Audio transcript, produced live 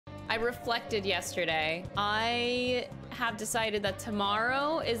I reflected yesterday. I have decided that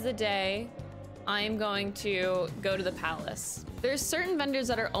tomorrow is the day I am going to go to the palace. There's certain vendors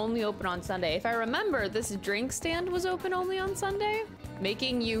that are only open on Sunday. If I remember, this drink stand was open only on Sunday.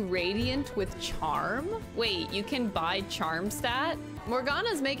 Making you radiant with charm? Wait, you can buy charm stat?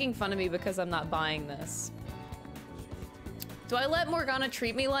 Morgana's making fun of me because I'm not buying this. Do I let Morgana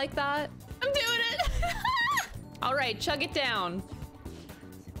treat me like that? I'm doing it! All right, chug it down.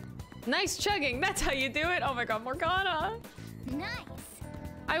 Nice chugging, that's how you do it. Oh my God, Morgana. Nice.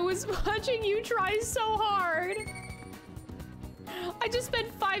 I was watching you try so hard. I just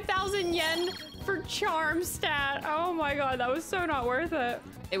spent 5,000 yen for charm stat. Oh my God, that was so not worth it.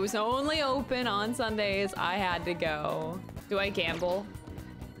 It was only open on Sundays. I had to go. Do I gamble?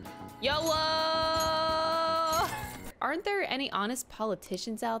 YOLO! Aren't there any honest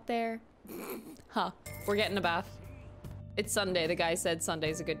politicians out there? Huh, we're getting a bath. It's Sunday. The guy said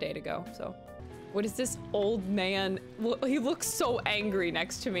Sunday's a good day to go, so. What is this old man? He looks so angry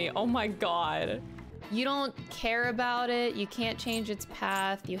next to me. Oh my God. You don't care about it. You can't change its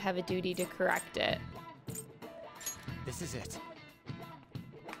path. You have a duty to correct it. This is it.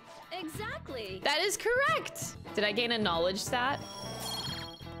 Exactly. That is correct. Did I gain a knowledge stat?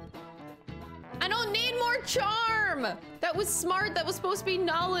 I don't need more charm. That was smart. That was supposed to be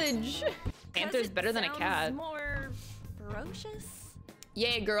knowledge. Panther's better than a cat. More ferocious.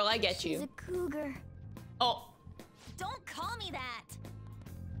 Yeah, girl, I get She's you. a cougar. Oh. Don't call me that.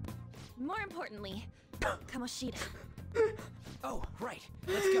 More importantly, Kamoshida. Oh, right.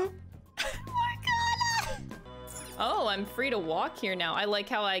 Let's go. Oh, I'm free to walk here now. I like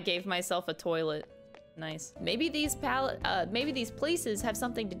how I gave myself a toilet. Nice. Maybe these places have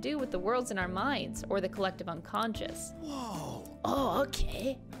something to do with the worlds in our minds or the collective unconscious. Whoa. Oh,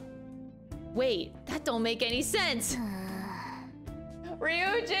 okay. Wait, that don't make any sense.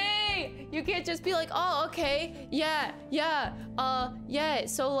 Ryuji! You can't just be like, oh, okay, yeah,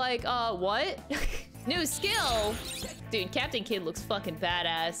 so like, what? New skill? Dude, Captain Kid looks fucking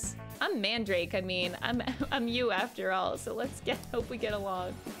badass. I'm Mandrake, I mean, I'm you after all, so let's hope we get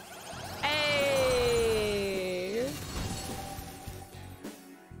along. Hey!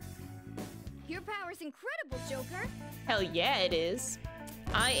 Your power's incredible, Joker. Hell yeah, it is.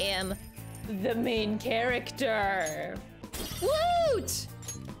 I am the main character. Loot!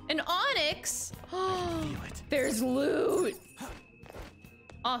 An onyx? Oh, there's loot.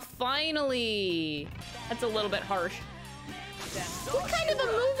 Oh, finally. That's a little bit harsh. What kind of a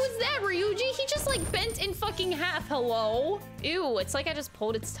move was that, Ryuji? He just like bent in fucking half. Hello? Ew, it's like I just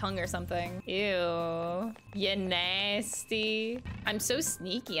pulled its tongue or something. Ew. You nasty. I'm so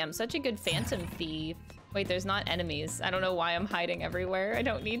sneaky. I'm such a good phantom thief. Wait, there's not enemies. I don't know why I'm hiding everywhere. I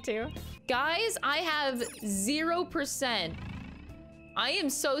don't need to. Guys, I have 0%. I am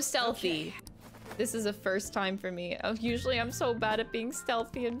so stealthy. Okay. This is a first time for me. Usually I'm so bad at being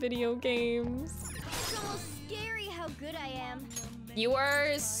stealthy in video games. It's almost scary how good I am. You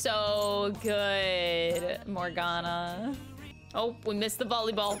are so good, Morgana. Oh, we missed the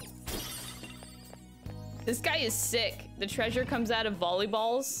volleyball. This guy is sick. The treasure comes out of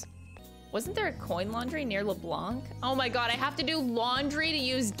volleyballs. Wasn't there a coin laundry near LeBlanc? Oh my God, I have to do laundry to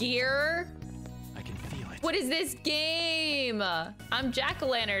use gear? I can feel it. What is this game? I'm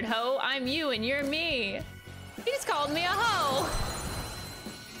Jack-o'-lantern, ho. I'm you and you're me. He just called me a ho.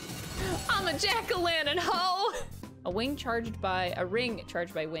 I'm a Jack-o'-lantern, ho. A ring charged by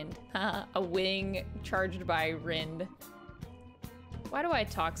wind. A wing charged by wind. Why do I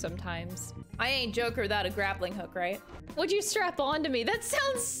talk sometimes? I ain't Joker without a grappling hook, right? Would you strap on to me? That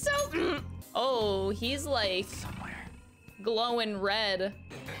sounds so... Oh, he's like... Somewhere. Glowing red.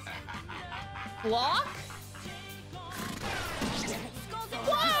 Block?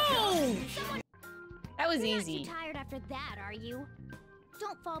 Whoa! That was easy. You're not too tired after that, are you?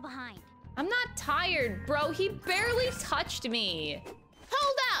 Don't fall behind. I'm not tired, bro. He barely touched me.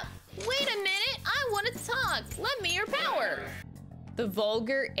 Hold up! Wait a minute! I want to talk! Lend me your power! The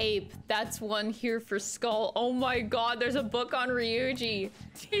Vulgar Ape. That's one here for Skull. Oh my God, there's a book on Ryuji.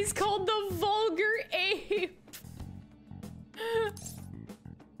 He's called the Vulgar Ape.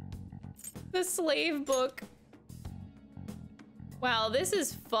 The slave book. Wow, this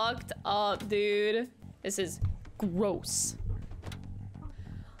is fucked up, dude. This is gross.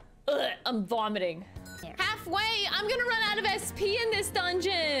 Ugh, I'm vomiting. Halfway, I'm gonna run out of SP in this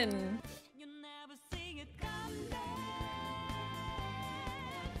dungeon.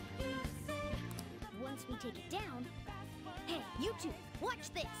 Once we take it down... Hey, you two,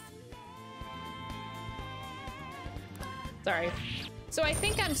 watch this. Sorry. So I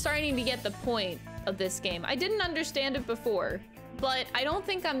think I'm starting to get the point of this game. I didn't understand it before. but I don't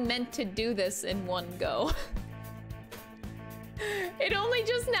think I'm meant to do this in one go. It only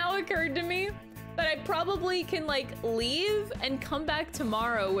just now occurred to me that I probably can like leave and come back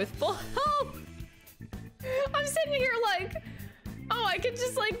tomorrow with full health. I'm sitting here like, oh, I could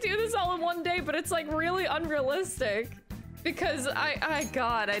just like do this all in one day, but it's like really unrealistic because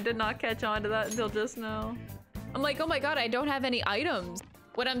God, I did not catch on to that until just now. I'm like, oh my God, I don't have any items.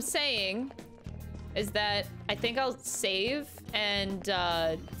 What I'm saying is that I think I'll save and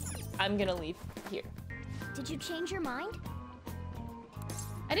I'm gonna leave here. Did you change your mind?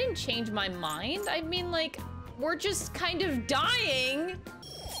 I didn't change my mind. I mean, like, we're just kind of dying.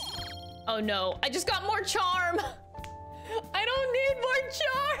 Oh no, I just got more charm. I don't need more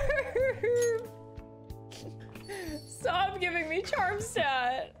charm. Stop giving me charm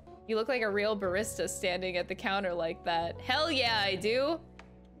stat. You look like a real barista standing at the counter like that. Hell yeah, I do.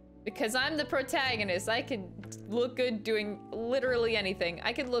 Because I'm the protagonist. I can look good doing literally anything.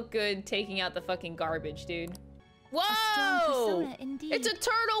 I could look good taking out the fucking garbage, dude. Whoa! It's a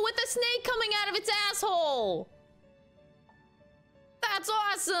turtle with a snake coming out of its asshole! That's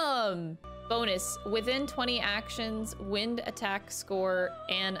awesome! Bonus, within 20 actions, wind attack score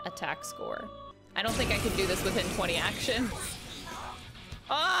and attack score. I don't think I could do this within 20 actions.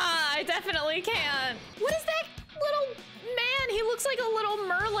 Ah, I definitely can't. What is that little man? He looks like a little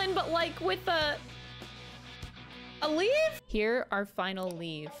Merlin, but like with a leaf? Here, our final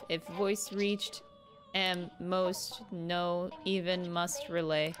leave. If voice reached, most no even must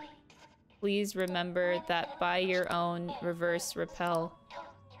relay. Please remember that by your own reverse repel.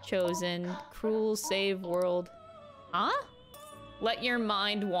 Chosen, cruel save world. Huh? Let your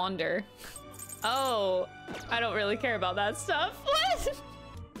mind wander. Oh, I don't really care about that stuff. What?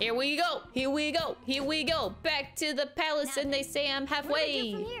 Here we go, here we go, here we go. Back to the palace and they say I'm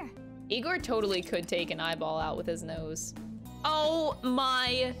halfway. Igor totally could take an eyeball out with his nose. Oh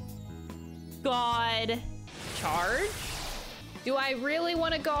my God. Charge? Do I really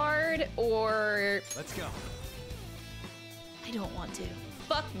want to guard or... Let's go. I don't want to.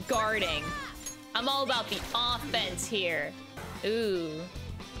 Fuck guarding. I'm all about the offense here. Ooh.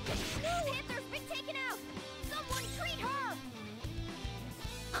 Panther's been taken out. Someone treat her.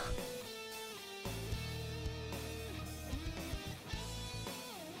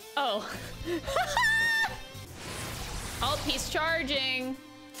 Oh. Oh, he's charging.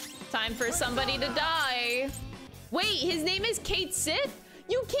 Time for somebody to die. Wait, his name is Kate Sith?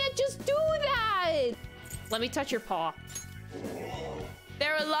 You can't just do that. Let me touch your paw.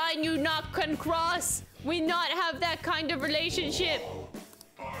 There a line you not can cross. We not have that kind of relationship.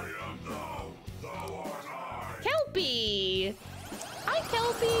 I am thou, thou art I. Kelpie. Hi,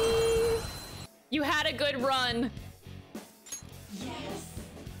 Kelpie. You had a good run. Yes.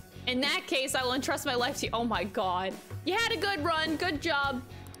 In that case, I will entrust my life to you. Oh my God. You had a good run. Good job.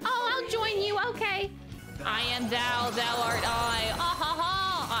 Oh, I'll join you. Okay. I am thou, thou art I. Ah ha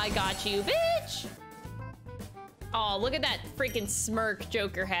ha. I got you, bitch. Oh, look at that freaking smirk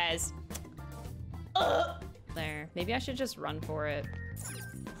Joker has. There. Maybe I should just run for it.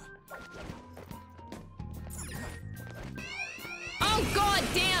 Oh, God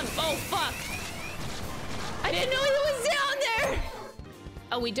damn. Oh, fuck. I didn't know he was down there.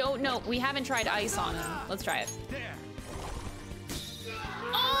 Oh, we don't know. We haven't tried ice on him. Let's try it. There.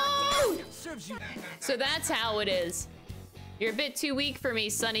 Oh! Serves you. So that's how it is. You're a bit too weak for me,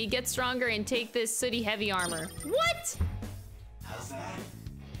 Sonny. Get stronger and take this sooty heavy armor. What? How's that?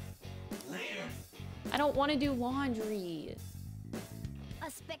 Later. I don't want to do laundry.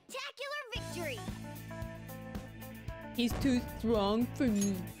 A spectacular victory. He's too strong for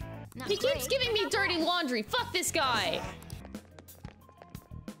me. Not He keeps great, giving but me not dirty bad. laundry. Fuck this guy.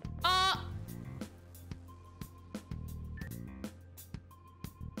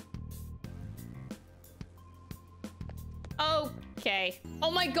 Okay.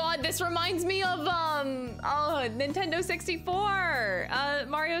 Oh my God, this reminds me of Nintendo 64.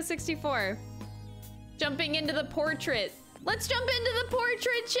 Mario 64. Jumping into the portrait. Let's jump into the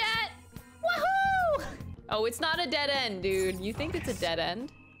portrait, chat. Woohoo! Oh, it's not a dead end, dude. You think it's a dead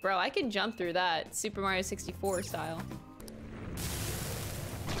end? Bro, I can jump through that Super Mario 64 style.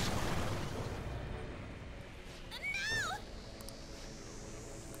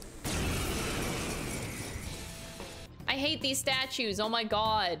 I hate these statues. Oh my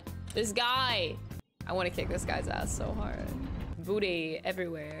God. This guy. I want to kick this guy's ass so hard. Booty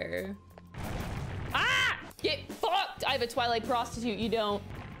everywhere. Ah! Get fucked! I have a Twilight prostitute. You don't.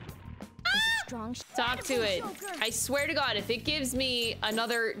 Strong. Talk to it. I swear to God, if it gives me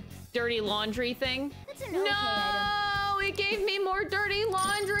another dirty laundry thing. That's an okay item. No! It gave me more dirty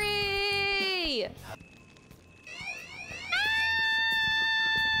laundry!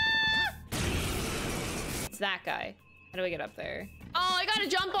 that guy. How do I get up there? Oh, I gotta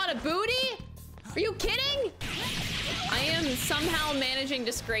jump on a booty? Are you kidding? I am somehow managing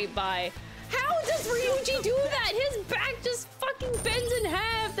to scrape by. How does Ryuji do that? His back just fucking bends in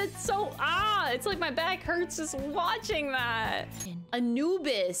half. That's so, it's like my back hurts just watching that.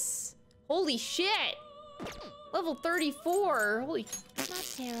 Anubis. Holy shit. Level 34. Holy.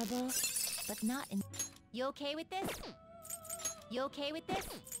 Not terrible, but not in. You okay with this? You okay with this?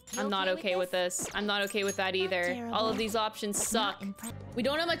 I'm not okay with this. I'm not okay with that either. terrible, All of these options suck. We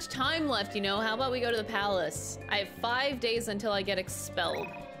don't have much time left, you know? How about we go to the palace? I have 5 days until I get expelled.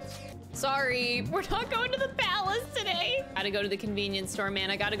 Sorry, we're not going to the palace today. Gotta go to the convenience store, man.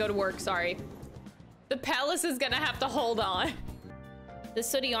 I gotta go to work, sorry. The palace is gonna have to hold on. The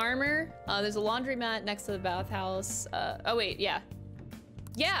sooty armor. There's a laundromat next to the bathhouse. Oh wait, yeah.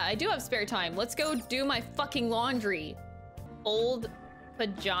 Yeah, I do have spare time. Let's go do my fucking laundry. Old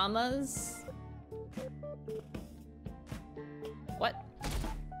pajamas? What?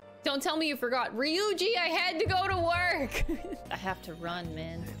 Don't tell me you forgot. Ryuji, I had to go to work. I have to run,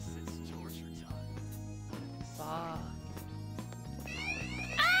 man. It's torture time. Fuck.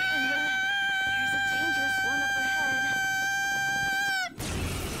 There's a dangerous one up ahead.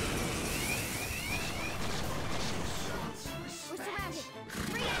 We're surrounded.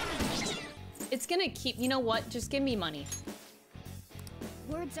 3 enemies. It's gonna keep, you know what? Just give me money.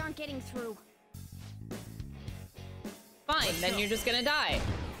 Words aren't getting through. Fine, then you're just gonna die.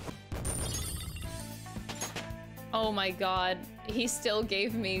 Oh my god, he still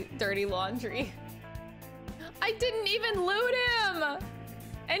gave me dirty laundry. I didn't even loot him!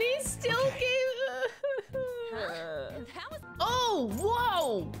 And he still gave... Oh,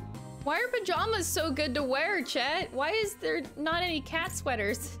 whoa! Why are pajamas so good to wear, Chet? Why is there not any cat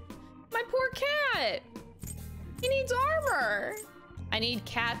sweaters? My poor cat! He needs armor! I need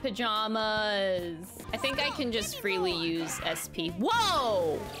cat pajamas. I think I can just freely use SP.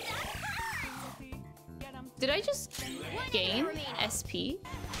 Whoa! Did I just gain SP?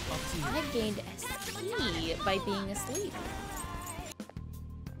 I gained SP by being asleep.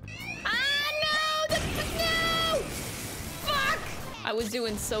 Ah, no! No! Fuck! I was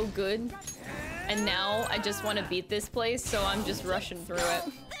doing so good. And now I just want to beat this place, so I'm just rushing through it.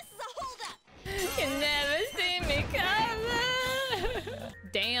 You never see me coming.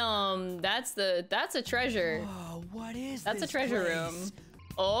 Damn, that's a treasure. Oh, what is That's a this treasure place? room.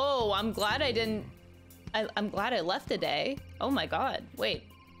 Oh, I'm glad I didn't. I'm glad I left today. Oh my god, wait.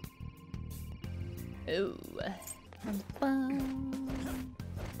 Ooh.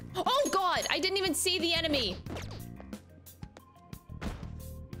 Oh god, I didn't even see the enemy.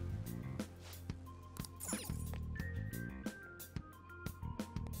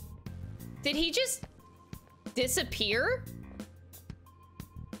 Did he just disappear?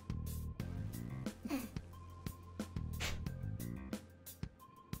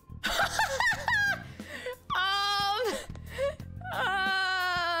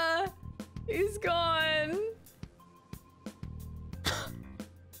 He's gone.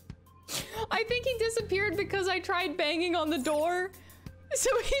 I think he disappeared because I tried banging on the door. So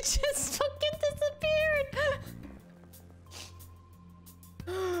he just fucking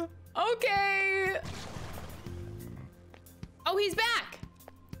disappeared. Okay. Oh, he's back.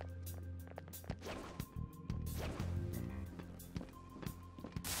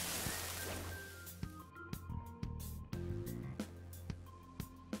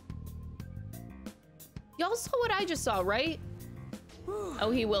 Y'all saw what I just saw, right?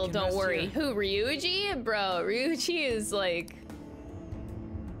 Oh, he will, don't worry. Who, Ryuji? Bro, Ryuji is like...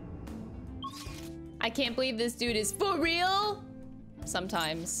 I can't believe this dude is for real.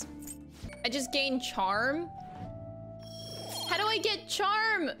 Sometimes. I just gained charm. How do I get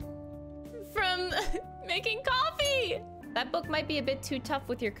charm from making coffee? That book might be a bit too tough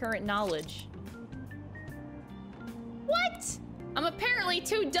with your current knowledge. What? I'm apparently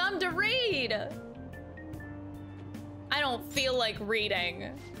too dumb to read. I don't feel like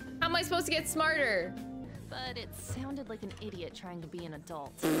reading. How am I supposed to get smarter? But it sounded like an idiot trying to be an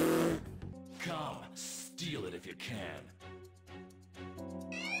adult. Come, steal it if you can.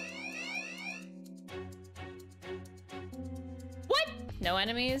 What? No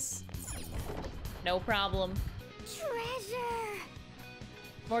enemies? No problem. Treasure.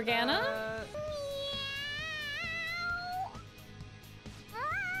 Morgana?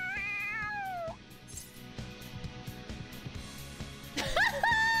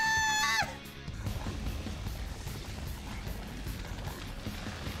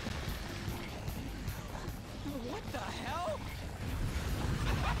 What the hell?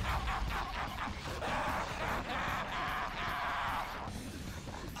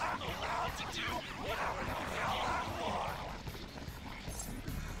 I'm allowed to do whatever the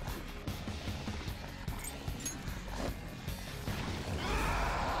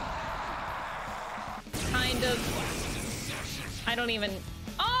I don't even...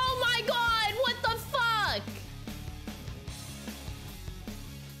 Oh my god! What the fuck?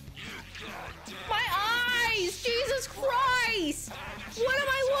 My eyes! Jesus Christ! What am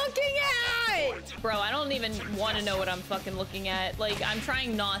I looking at? Bro, I don't even want to know what I'm fucking looking at. Like, I'm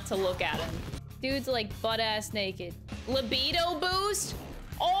trying not to look at him. Dude's like butt-ass naked. Libido boost?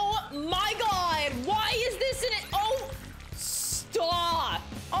 Oh my god! Why is this in it? Oh! Stop!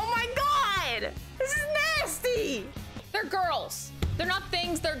 Oh my god! This is nasty! They're girls. They're not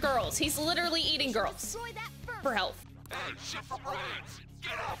things, they're girls. He's literally eating girls. Destroy that first. For health. Hey, shit for brains!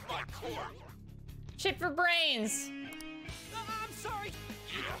 Get off my court! Shit for brains. I'm sorry.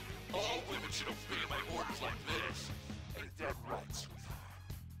 Yeah, all women should obey my orders like this. Ain't that right,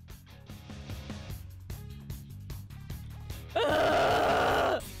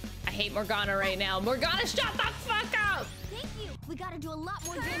 sweetheart? I hate Morgana right now. Morgana, shut the fuck up! Thank you. We gotta do a lot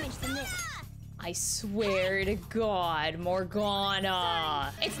more damage than this. I swear to God,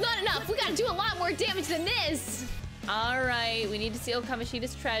 Morgana. It's not enough. We gotta do a lot more damage than this. All right, we need to steal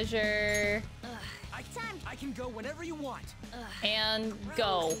Kamoshida's treasure. I can go whenever you want. And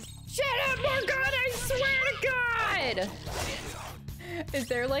go. Shut up, Morgana, I swear to God! Is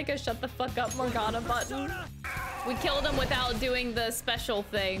there like a shut the fuck up Morgana button? We killed him without doing the special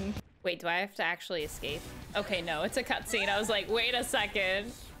thing. Wait, do I have to actually escape? Okay, no, it's a cutscene. I was like, wait a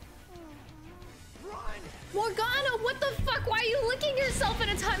second. Morgana, what the fuck? Why are you licking yourself in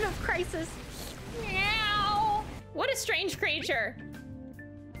a time of crisis? Meow. What a strange creature.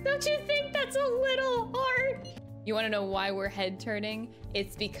 Don't you think that's a little hard? You want to know why we're head turning?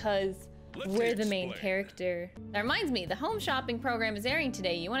 It's because we're the main character. That reminds me, the home shopping program is airing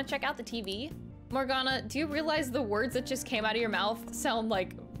today. You want to check out the TV? Morgana, do you realize the words that just came out of your mouth sound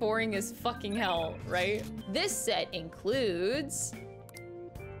like boring as fucking hell, right? This set includes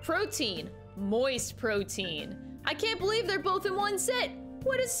protein, moist protein. I can't believe they're both in one set.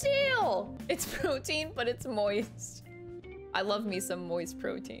 What a steal! It's protein, but it's moist. I love me some moist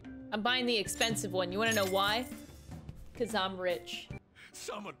protein. I'm buying the expensive one. You wanna know why? Because I'm rich.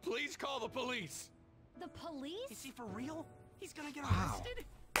 Someone please call the police! The police? Is he for real? He's gonna get arrested?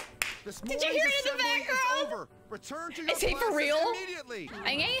 This Did you hear it in the background? Over. Return to your Is he for classes real? Immediately.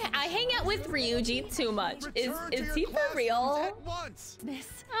 I hang out with Ryuji too much. Return to Is your he for classrooms real? At once.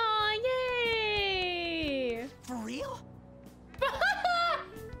 This. Aw, yay! For real?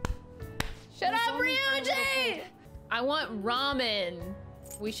 Shut up, Ryuji! I want ramen.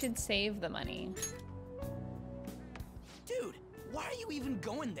 We should save the money. Dude, why are you even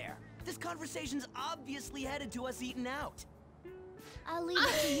going there? This conversation's obviously headed to us eating out. I'll leave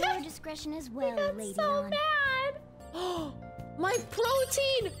it to your discretion as well, That's Lady so Dawn. bad. My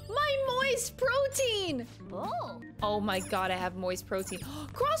protein! My moist protein! Oh. Oh my god, I have moist protein.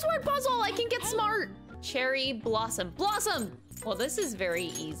 Crossword puzzle! I can get smart! Cherry blossom. Blossom! Well, this is very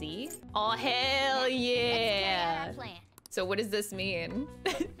easy. Oh, hell yeah! Let's play our plan. So what does this mean?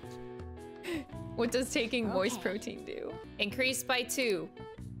 What does taking moist Okay. protein do? Increased by 2.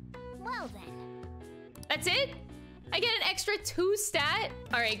 Well then. That's it? I get an extra 2 stat?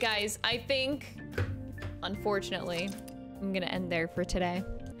 All right, guys, I think, unfortunately, I'm gonna end there for today.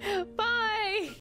 Bye.